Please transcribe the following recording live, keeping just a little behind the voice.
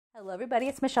Hello everybody,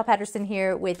 it's Michelle Patterson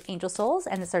here with Angel Souls,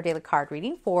 and this is our daily card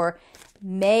reading for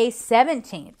May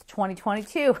 17th,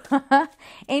 2022.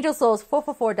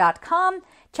 Angelsouls444.com.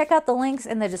 Check out the links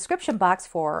in the description box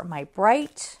for my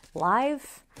Bright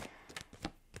live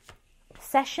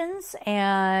sessions,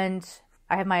 and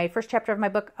I have my first chapter of my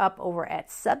book up over at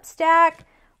Substack.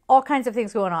 All kinds of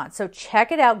things going on, so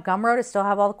check it out. Gumroad is still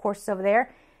have all the courses over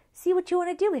there. See what you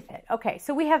want to do with it. Okay,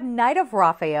 so we have Knight of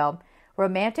Raphael.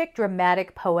 Romantic,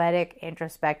 dramatic, poetic,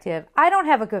 introspective. I don't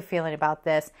have a good feeling about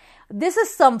this. This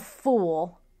is some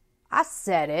fool. I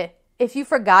said it. If you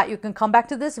forgot, you can come back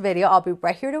to this video. I'll be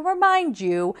right here to remind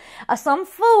you. Some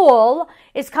fool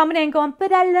is coming in going,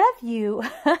 but I love you.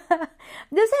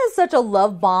 This has such a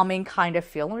love bombing kind of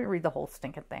feel. Let me read the whole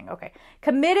stinking thing. Okay.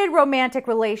 Committed romantic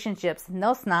relationships.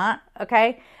 No, it's not.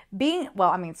 Okay.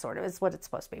 Sort of is what it's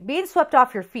supposed to be. Being swept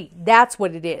off your feet. That's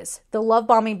what it is. The love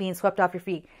bombing, being swept off your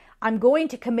feet. I'm going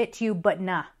to commit to you, but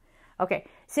nah. Okay.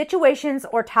 Situations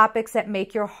or topics that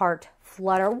make your heart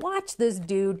flutter. Watch this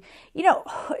dude. You know,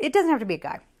 it doesn't have to be a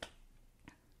guy.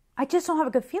 I just don't have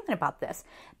a good feeling about this.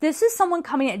 This is someone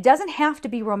coming in. It doesn't have to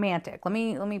be romantic. Let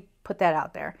me put that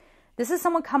out there. This is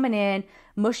someone coming in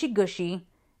mushy gushy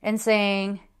and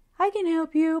saying, I can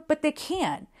help you, but they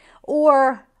can't.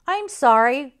 Or I'm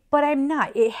sorry, but I'm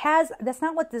not. That's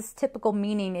not what this typical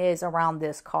meaning is around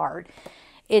this card.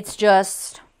 It's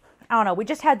just, I don't know. We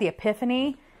just had the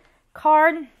Epiphany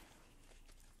card.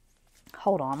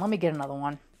 Hold on. Let me get another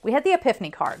one. We had the Epiphany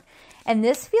card. And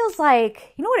this feels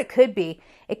like, you know what it could be?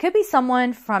 It could be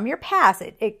someone from your past.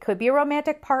 It could be a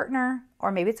romantic partner,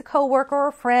 or maybe it's a coworker or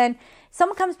a friend.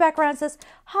 Someone comes back around and says,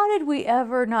 how did we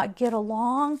ever not get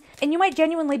along? And you might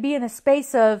genuinely be in a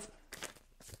space of,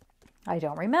 I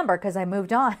don't remember because I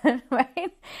moved on,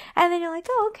 right? And then you're like,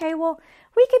 oh, okay, well,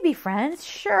 we could be friends.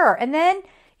 Sure. And then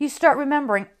you start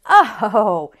remembering,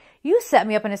 oh, you set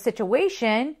me up in a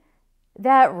situation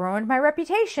that ruined my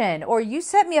reputation. Or you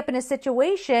set me up in a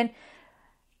situation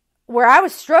where I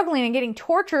was struggling and getting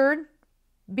tortured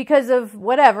because of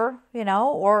whatever, you know,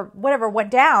 or whatever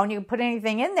went down. You can put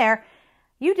anything in there.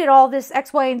 You did all this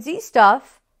X, Y, and Z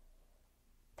stuff.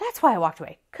 That's why I walked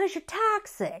away. Because you're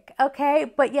toxic,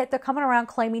 okay? But yet they're coming around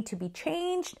claiming to be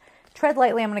changed. Tread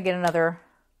lightly. I'm going to get another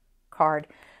card.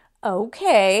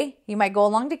 Okay, you might go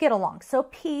along to get along. So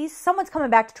peace. Someone's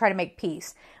coming back to try to make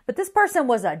peace. But this person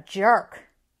was a jerk.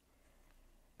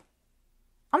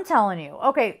 I'm telling you.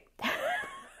 Okay.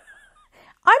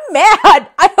 I'm mad.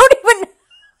 I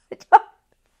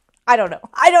don't know.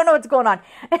 I don't know what's going on.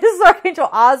 This is Archangel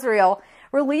Azrael.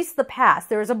 Release the past.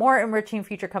 There is a more enriching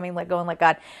future coming. Let go and let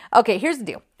God. Okay, here's the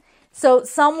deal. So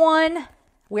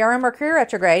we are in Mercury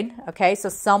retrograde. Okay, so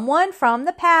someone from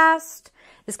the past.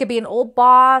 This could be an old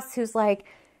boss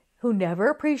who never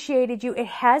appreciated you. It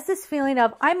has this feeling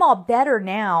of, I'm all better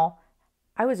now.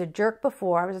 I was a jerk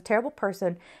before. I was a terrible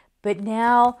person. But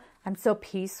now I'm so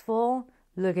peaceful.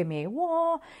 Look at me.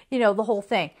 Whoa. You know, the whole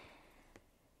thing.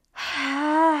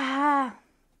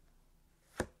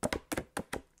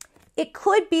 It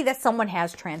could be that someone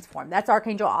has transformed. That's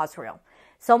Archangel Azrael.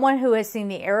 Someone who has seen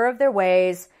the error of their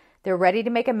ways. They're ready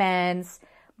to make amends.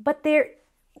 But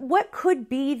what could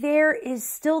be there is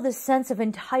still this sense of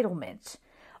entitlement.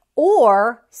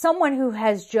 Or someone who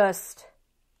has just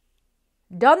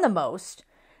done the most,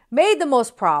 made the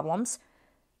most problems,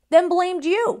 then blamed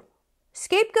you,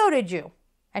 scapegoated you.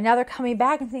 And now they're coming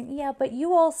back and saying, yeah, but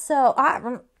you also...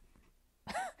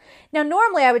 Now,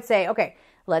 normally I would say, okay,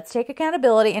 let's take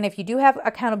accountability. And if you do have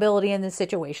accountability in this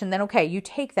situation, then okay, you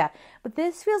take that. But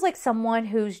this feels like someone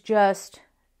who's just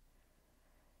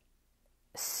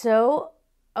so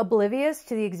oblivious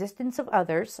to the existence of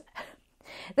others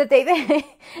that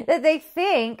they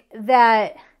think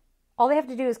that all they have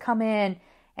to do is come in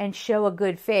and show a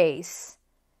good face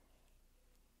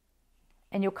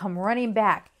and you'll come running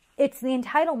back. It's the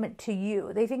entitlement to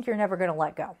you. They think you're never going to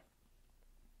let go.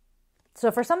 So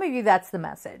for some of you, that's the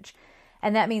message.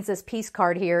 And that means this peace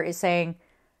card here is saying,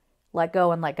 let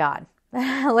go and let God.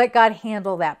 Let God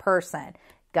handle that person.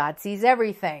 God sees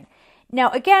everything. Now,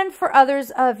 again, for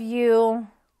others of you,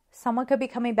 someone could be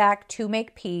coming back to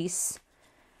make peace.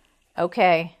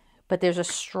 Okay, but there's a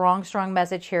strong, strong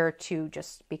message here to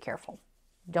just be careful.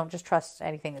 Don't just trust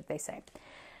anything that they say.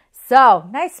 So,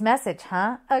 nice message,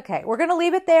 huh? Okay, we're going to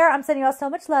leave it there. I'm sending you all so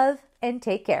much love and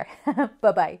take care.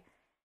 Bye-bye.